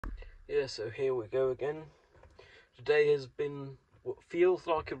Yeah, so here we go again. Today has been what feels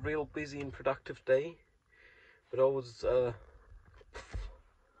like a real busy and productive day, but I was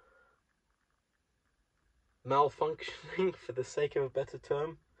malfunctioning for the sake of a better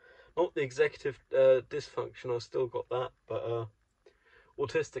term. Not the executive dysfunction, I still got that, but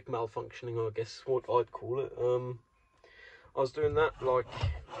autistic malfunctioning, I guess what I'd call it. I was doing that like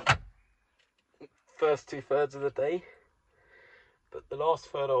first 2/3 of the day, but the last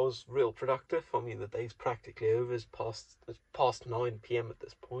third I was real productive. I mean, the day's practically over. It's past 9 p.m. at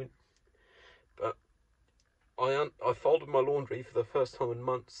this point, but I folded my laundry for the first time in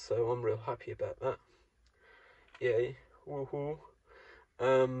months, so I'm real happy about that. Yay, woohoo!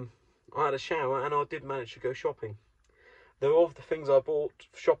 I had a shower and I did manage to go shopping. Though of the things I bought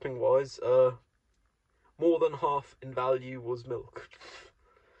shopping wise, more than half in value was milk.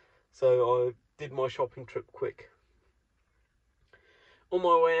 So I did my shopping trip quick. On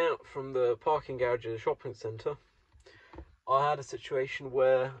my way out from the parking garage at the shopping centre, I had a situation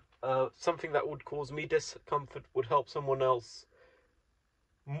where something that would cause me discomfort would help someone else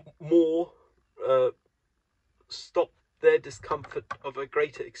more stop their discomfort of a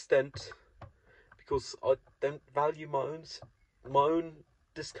greater extent, because I don't value my own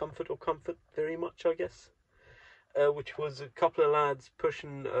discomfort or comfort very much, I guess. Which was a couple of lads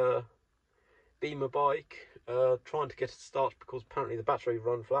pushing a Beamer bike, trying to get it to start because apparently the battery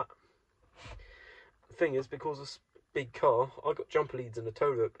run flat. The thing is, because it's a big car, I got jumper leads and a tow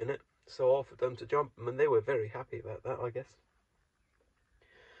rope in it, so I offered them to jump them, and they were very happy about that, I guess.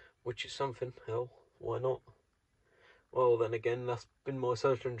 Which is something. Hell, why not? Well, then again, that's been my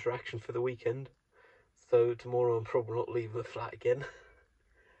social interaction for the weekend, so tomorrow I'm probably not leaving the flat again.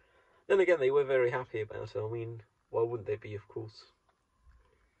 Then again, they were very happy about it. I mean, why wouldn't they be, of course?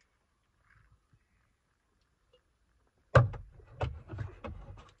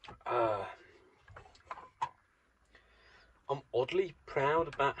 I'm oddly proud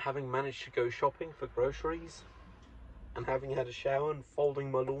about having managed to go shopping for groceries and having had a shower and folding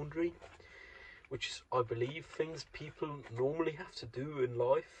my laundry, which is, I believe, things people normally have to do in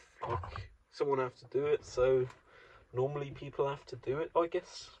life. Like, someone have to do it, so normally people have to do it, I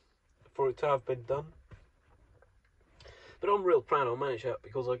guess, for it to have been done. But I'm real proud I managed that,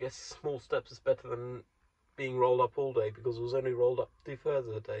 because I guess small steps is better than being rolled up all day, because I was only rolled up 2/3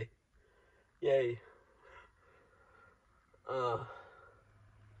 of the day. Yay.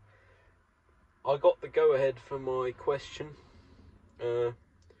 I got the go-ahead for my question in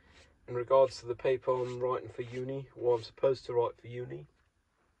regards to the paper I'm writing for uni, or I'm supposed to write for uni.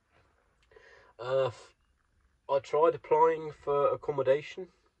 I tried applying for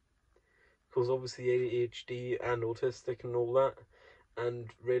accommodation, because obviously ADHD and autistic and all that,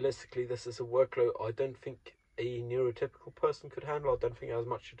 and realistically this is a workload I don't think a neurotypical person could handle. I don't think it has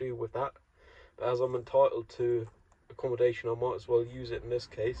much to do with that, but as I'm entitled to accommodation, I might as well use it in this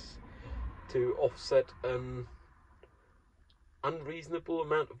case to offset an unreasonable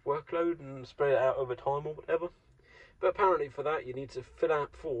amount of workload and spread it out over time or whatever. But apparently for that you need to fill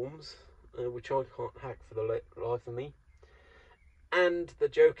out forms, which I can't hack for the life of me. And the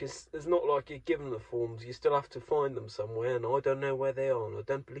joke is, it's not like you're given the forms, you still have to find them somewhere, and I don't know where they are, and I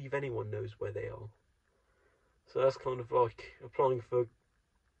don't believe anyone knows where they are. So that's kind of like applying for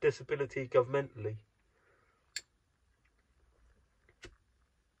disability governmentally.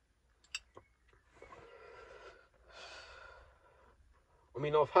 I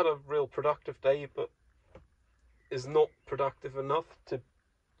mean, I've had a real productive day, but is not productive enough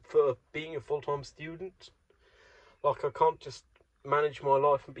for being a full-time student. Like, I can't just manage my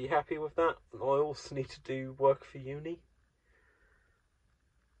life and be happy with that. I also need to do work for uni.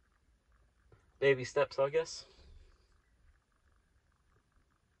 Baby steps, I guess.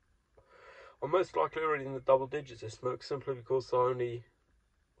 I'm most likely already in the double digits this month, simply because I only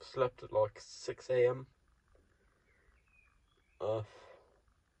slept at like 6 a.m. I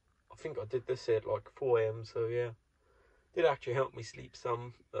think I did this at like 4 a.m, so yeah. Did actually help me sleep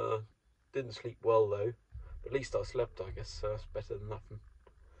some. Didn't sleep well though, but at least I slept, I guess, so that's better than nothing.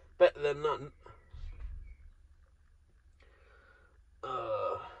 Better than nothing.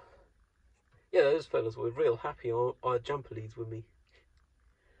 Yeah, those fellas were real happy I had jumper leads with me.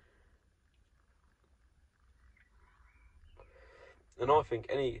 And I think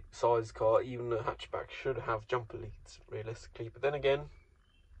any size car, even a hatchback, should have jumper leads, realistically. But then again,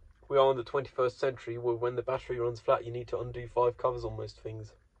 we are in the 21st century, where when the battery runs flat, you need to undo 5 covers on most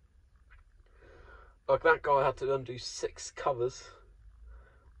things. Like, that guy had to undo 6 covers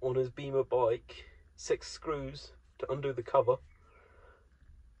on his Beamer bike, 6 screws to undo the cover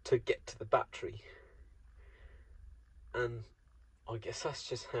to get to the battery. And I guess that's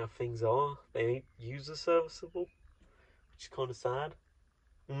just how things are. They ain't user serviceable, which is kind of sad.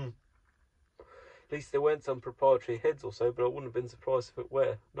 At least there weren't some proprietary heads or so, but I wouldn't have been surprised if it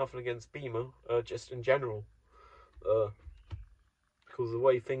were. Nothing against Beamer, just in general. Because of the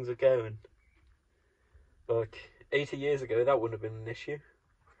way things are going. Like, 80 years ago, that wouldn't have been an issue.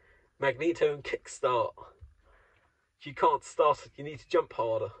 Magneto and Kickstart. If you can't start it, you need to jump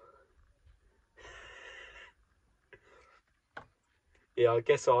harder. Yeah, I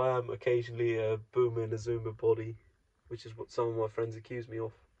guess I am occasionally a boomer in a Zoomer body, which is what some of my friends accuse me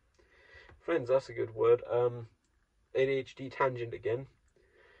of. Friends, that's a good word. ADHD tangent again.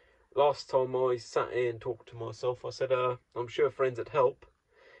 Last time I sat here and talked to myself, I said, I'm sure friends would help.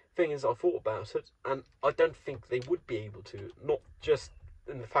 Thing is, I thought about it, and I don't think they would be able to. Not just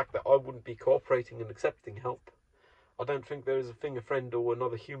in the fact that I wouldn't be cooperating and accepting help. I don't think there is a thing a friend or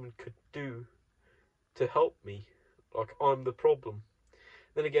another human could do to help me. Like, I'm the problem.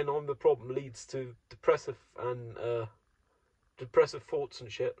 Then again, I'm the problem leads to depressive thoughts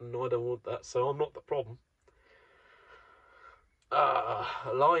and shit, and I don't want that, so I'm not the problem.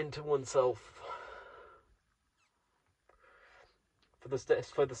 Lying to oneself for the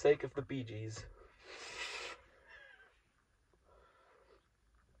sake of the Bee Gees.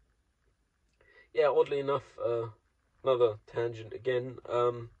 Yeah, oddly enough, another tangent again.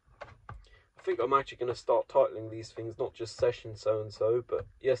 I think I'm actually going to start titling these things not just session so and so, but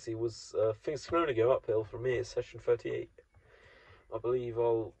yes, it was things can only go uphill from here. Session 38. I believe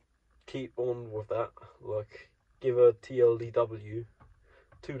I'll keep on with that. Like, give a TLDW.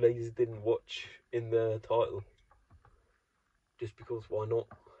 Too Lazy Didn't Watch in the title. Just because, why not?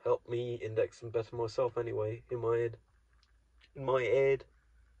 Help me index and better myself anyway, in my head. In my head.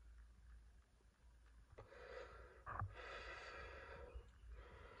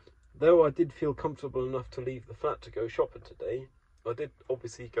 Though I did feel comfortable enough to leave the flat to go shopping today, I did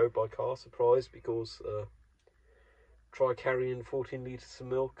obviously go by car, surprise, because try carrying 14 litres of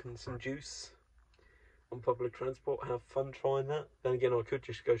milk and some juice on public transport, have fun trying that. Then again, I could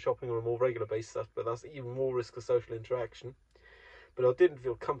just go shopping on a more regular basis, but that's even more risk of social interaction. But I didn't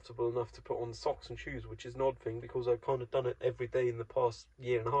feel comfortable enough to put on socks and shoes, which is an odd thing because I've kind of done it every day in the past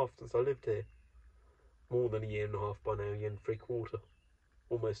year and a half since I lived here. More than a year and a half by now, a year and 3/4.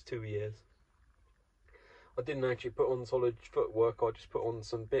 Almost 2 years. I didn't actually put on solid footwork, I just put on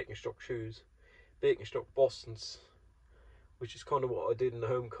some Birkenstock shoes. Birkenstock Bostons, which is kind of what I did in the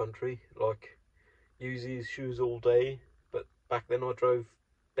home country. Like, use these shoes all day, but back then I drove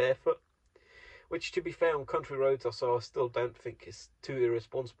barefoot. Which, to be fair, on country roads, I still don't think is too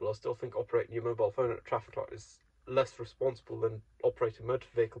irresponsible. I still think operating your mobile phone at a traffic light is less responsible than operating a motor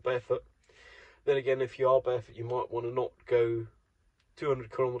vehicle barefoot. Then again, if you are barefoot, you might want to not go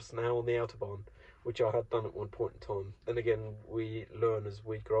 200 kilometers an hour on the autobahn, which I had done at one point in time. Then again, we learn as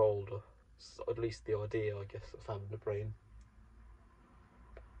we grow older. It's at least the idea, I guess, of having a brain.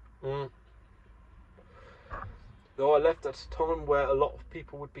 Though I left at a time where a lot of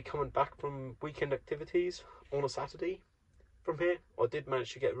people would be coming back from weekend activities on a Saturday from here, I did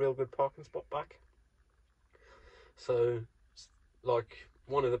manage to get a real good parking spot back. So, like,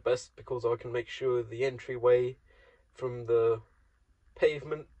 one of the best, because I can make sure the entryway from the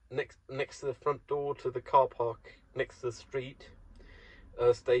pavement next to the front door to the car park next to the street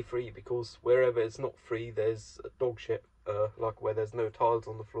stay free, because wherever it's not free there's dog shit, like where there's no tiles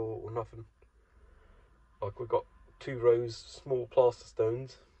on the floor or nothing. Like, we've got 2 rows small plaster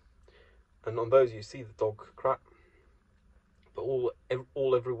stones, and on those you see the dog crap, but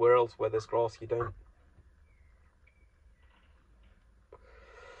all everywhere else where there's grass you don't.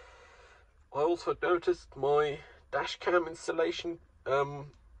 I also noticed my dash cam installation,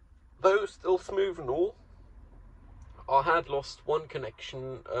 though still smooth and all, I had lost one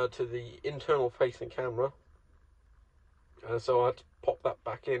connection to the internal facing camera, so I had to pop that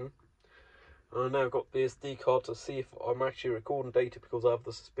back in. I now got the SD card to see if I'm actually recording data, because I have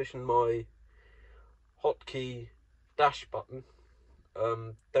the suspicion my hotkey dash button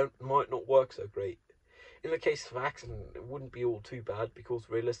might not work so great. In the case of accident, it wouldn't be all too bad, because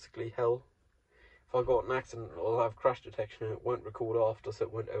realistically, hell, if I got an accident, I'll have crash detection and it won't record after, so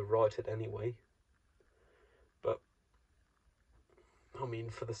it won't overwrite it anyway. But I mean,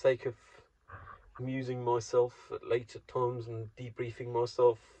 for the sake of amusing myself at later times and debriefing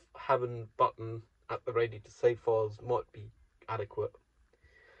myself, having button at the ready to save files might be adequate.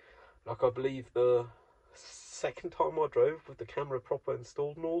 Like, I believe the second time I drove with the camera proper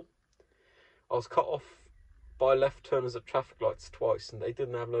installed and all, I was cut off by left turners at traffic lights twice, and they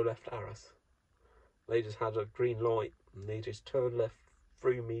didn't have no left arrows. They just had a green light and they just turned left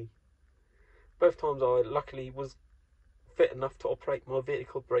through me. Both times I luckily was fit enough to operate my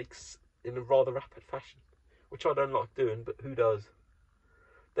vehicle brakes in a rather rapid fashion, which I don't like doing, but who does?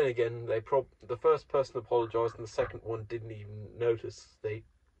 Then again, the first person apologised and the second one didn't even notice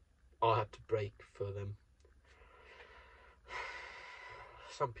I had to brake for them.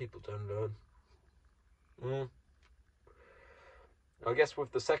 Some people don't learn. I guess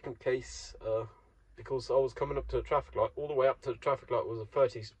with the second case, because I was coming up to the traffic light, all the way up to the traffic light was a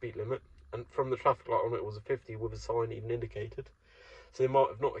 30 speed limit, and from the traffic light on it was a 50 with a sign even indicated. So they might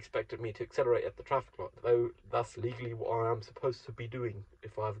have not expected me to accelerate at the traffic light, though that's legally what I am supposed to be doing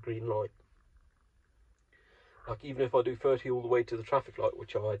if I have a green light. Like, even if I do 30 all the way to the traffic light,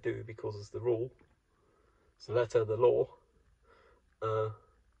 which I do because it's the rule, it's the letter of the law,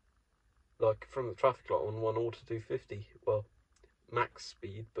 like from the traffic light on, one ought to do 50, well, max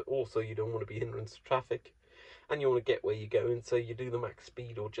speed, but also you don't want to be hindrance to traffic, and you want to get where you're going, so you do the max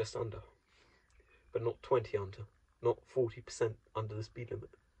speed or just under, but not 20 under, not 40% under the speed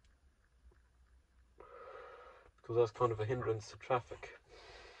limit, because that's kind of a hindrance to traffic.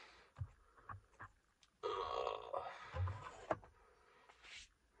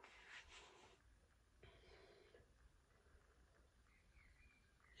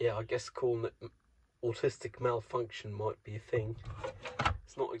 Yeah, I guess calling it autistic malfunction might be a thing.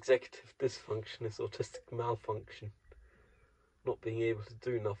 It's not executive dysfunction, it's autistic malfunction. Not being able to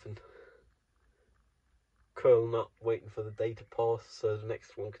do nothing. Curling up, waiting for the day to pass so the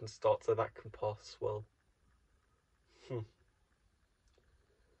next one can start so that can pass as well.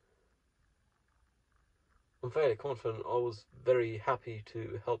 I'm fairly confident I was very happy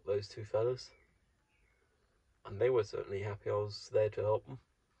to help those two fellas. And they were certainly happy I was there to help them.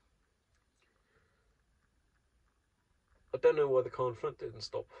 I don't know why the car in front didn't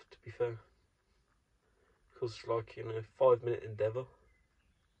stop, to be fair. Because, like, 5-minute endeavour.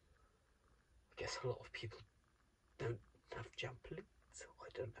 I guess a lot of people don't have jump leads. I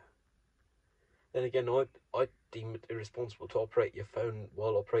don't know. Then again, I deem it irresponsible to operate your phone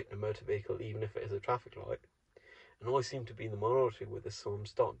while operating a motor vehicle, even if it is a traffic light. And I seem to be in the minority with this, so I'm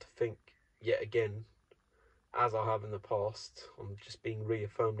starting to think, yet again, as I have in the past, I'm just being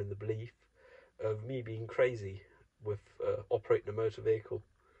reaffirmed in the belief of me being crazy with operating a motor vehicle.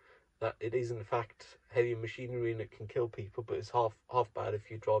 That it is in fact heavy machinery and it can kill people, but it's half bad if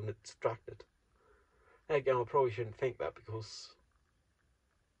you're driving it distracted. And again, I probably shouldn't think that because,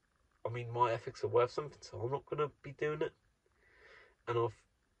 I mean, my ethics are worth something, so I'm not going to be doing it. And I've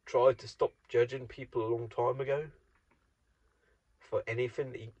tried to stop judging people a long time ago for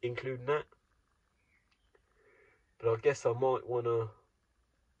anything, including that. But I guess I might want to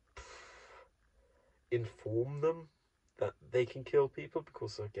inform them that they can kill people,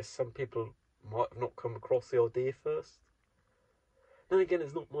 because I guess some people might have not come across the idea first. Then again,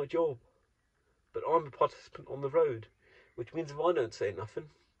 it's not my job, but I'm a participant on the road, which means if I don't say nothing,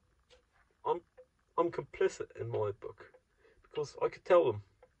 I'm complicit in my book, because I could tell them,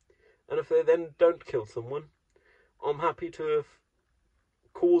 and if they then don't kill someone, I'm happy to have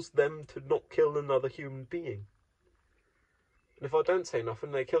caused them to not kill another human being. And if I don't say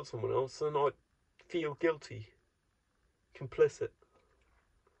nothing, they kill someone else, then I feel guilty, complicit.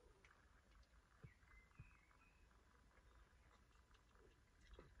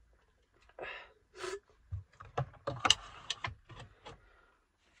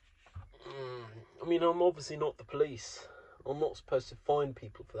 I mean, I'm obviously not the police. I'm not supposed to fine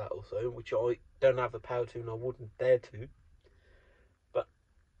people for that also, which I don't have the power to and I wouldn't dare to. But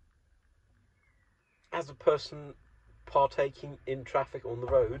as a person partaking in traffic on the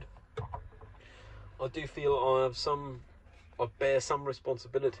road, I do feel I bear some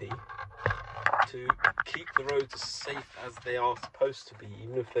responsibility to keep the roads as safe as they are supposed to be,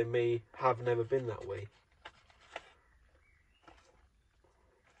 even if they may have never been that way.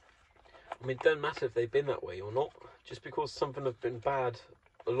 I mean, it don't matter if they've been that way or not. Just because something has been bad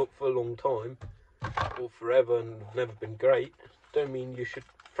for a long time, or forever and never been great, don't mean you should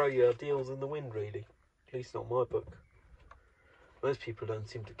throw your ideals in the wind, really. At least not my book. Most people don't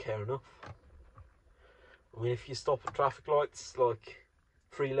seem to care enough. I mean, if you stop at traffic lights, like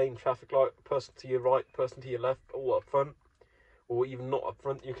 3-lane traffic light, person to your right, person to your left, or up front, or even not up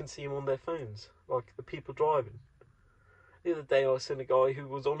front, you can see them on their phones, like the people driving. The other day I seen a guy who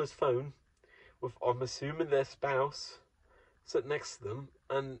was on his phone with, I'm assuming, their spouse sat next to them,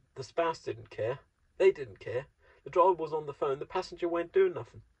 and the spouse didn't care, they didn't care, the driver was on the phone, the passenger weren't doing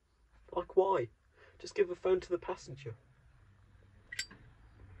nothing. Like, why? Just give the phone to the passenger.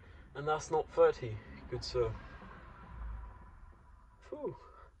 And that's not 30, good sir. Phew,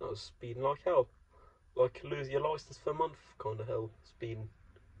 that was speeding like hell. Like lose your license for a month kind of hell, speeding.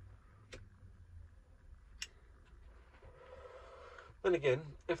 Then again,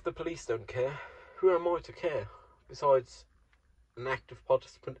 if the police don't care, who am I to care? Besides an active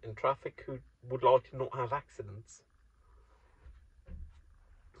participant in traffic who would like to not have accidents.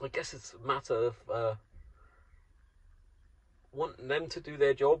 I guess it's a matter of wanting them to do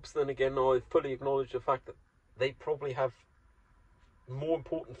their jobs. Then again, I fully acknowledge the fact that they probably have more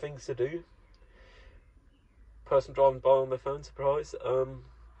important things to do. Person driving by on their phone, surprise.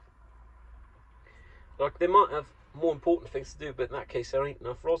 Like, they might have more important things to do, but in that case, there ain't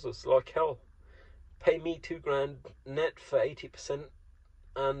enough Rozzers. Like, hell, pay me £2,000 net for 80%,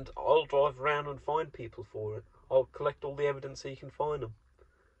 and I'll drive around and find people for it. I'll collect all the evidence so you can find them.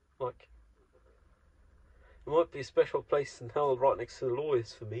 Like, it might be a special place in hell right next to the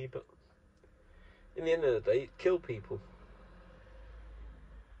lawyers for me, but in the end of the day, it kill people.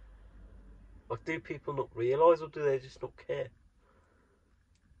 Like, do people not realise, or do they just not care?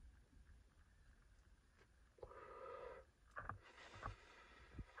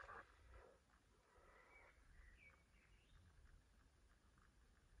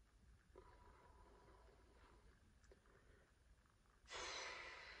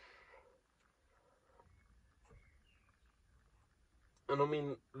 And I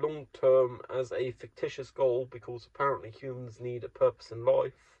mean long term as a fictitious goal, because apparently humans need a purpose in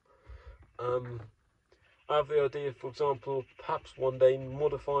life. I have the idea, for example, perhaps one day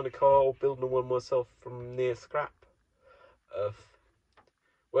modifying a car or building one myself from near scrap.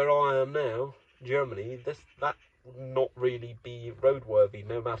 Where I am now, Germany, that would not really be roadworthy,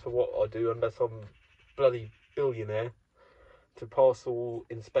 no matter what I do, unless I'm bloody billionaire to pass all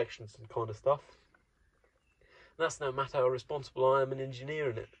inspections and kind of stuff. And that's no matter how responsible I am in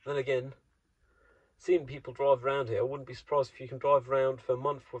engineering it. Then again, seeing people drive around here, I wouldn't be surprised if you can drive around for a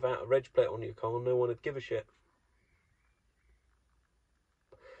month without a reg plate on your car and no one would give a shit.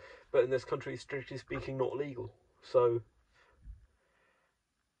 But in this country, strictly speaking, not legal. So,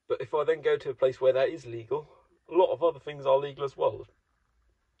 but if I then go to a place where that is legal, a lot of other things are legal as well.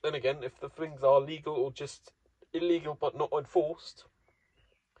 Then again, if the things are legal or just illegal but not enforced,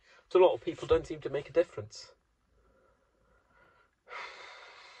 to a lot of people don't seem to make a difference.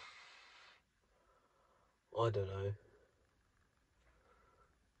 I don't know.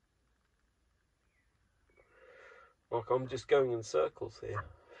 Like, I'm just going in circles here.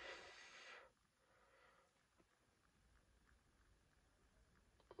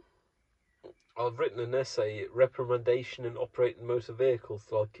 I've written an essay, Reprimandation in Operating Motor Vehicles,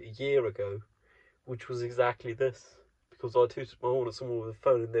 like a year ago, which was exactly this. Because I tooted my horn at someone with a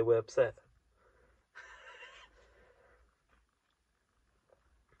phone and they were upset.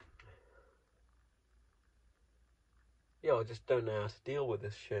 Yeah, I just don't know how to deal with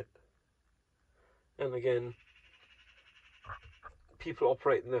this shit. And again, people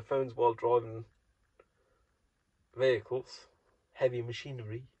operating their phones while driving vehicles, heavy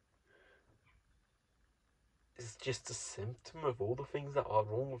machinery, is just a symptom of all the things that are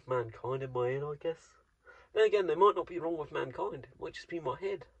wrong with mankind in my head, I guess. Then again, they might not be wrong with mankind. It might just be my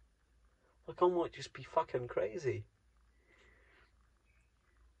head. Like, I might just be fucking crazy.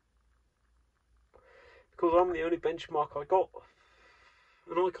 Because I'm the only benchmark I got.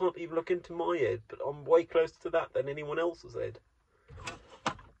 And I can't even look into my head, but I'm way closer to that than anyone else's head.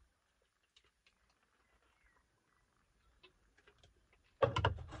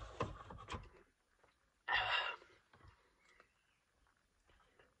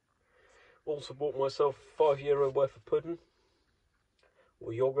 Also bought myself €5 worth of pudding,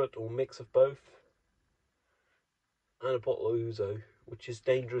 or yogurt, or mix of both, and a bottle of ouzo, which is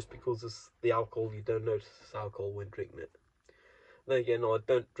dangerous because it's the alcohol. You don't notice it's alcohol when drinking it. Then again, I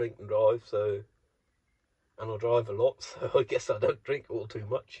don't drink and drive, so, and I drive a lot, so I guess I don't drink all too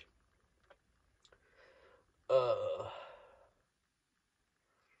much.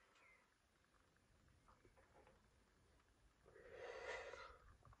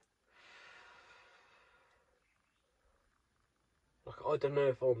 Like, I don't know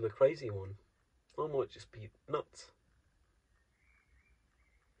if I'm the crazy one. I might just be nuts.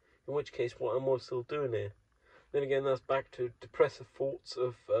 In which case, what am I still doing here? Then again, that's back to depressive thoughts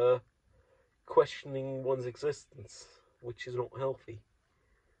of questioning one's existence, which is not healthy.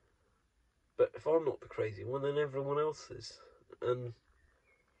 But if I'm not the crazy one, then everyone else is. And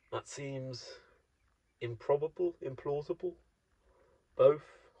that seems improbable, implausible. Both,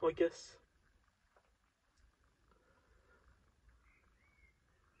 I guess.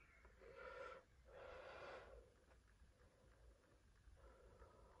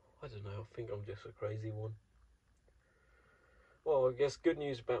 I don't know, I think I'm just a crazy one. Well, I guess good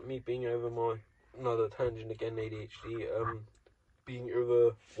news about me being over my, another tangent again, ADHD, being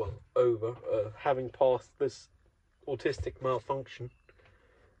over, having passed this autistic malfunction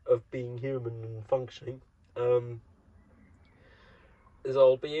of being human and functioning, is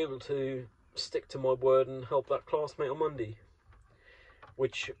I'll be able to stick to my word and help that classmate on Monday.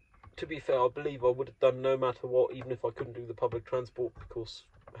 Which, to be fair, I believe I would have done no matter what, even if I couldn't do the public transport, because,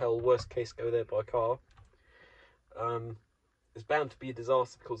 hell, worst case, go there by car. It's bound to be a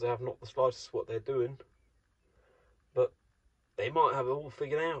disaster because they have not the slightest what they're doing. But they might have it all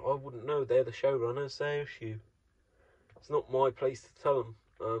figured out. I wouldn't know. They're the showrunners. Their issue. It's not my place to tell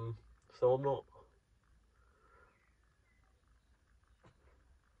them. So I'm not.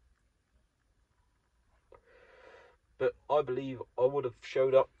 But I believe I would have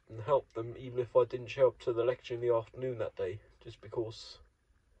showed up and helped them even if I didn't show up to the lecture in the afternoon that day. Just because,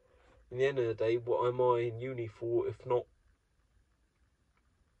 in the end of the day, what am I in uni for if not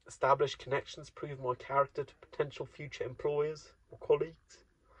establish connections, prove my character to potential future employers or colleagues?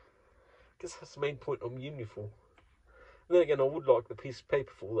 I guess that's the main point I'm uni for. And then again, I would like the piece of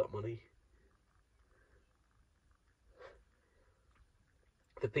paper for all that money.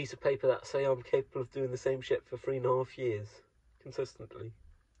 The piece of paper that say I'm capable of doing the same shit for 3.5 years consistently,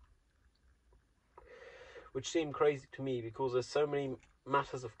 which seemed crazy to me because there's so many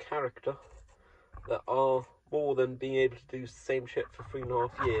matters of character that are more than being able to do the same shit for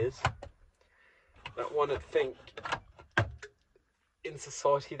 3.5 years that one would think in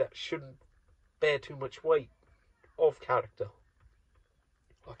society that shouldn't bear too much weight of character.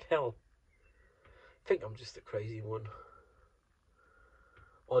 Like hell, I think I'm just a crazy one.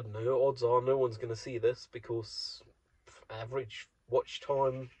 I don't know, odds are no one's going to see this because average watch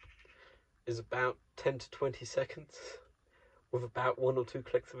time is about 10 to 20 seconds with about 1 or 2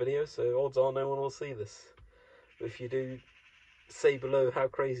 clicks of video, so odds are no one will see this. But if you do, say below how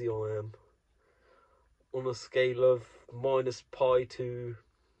crazy I am on a scale of -pi to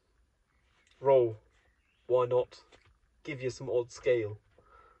roll. Why not? Give you some odd scale.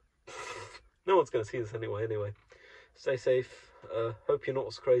 No one's going to see this anyway. Stay safe. Hope you're not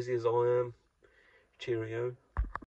as crazy as I am. Cheerio.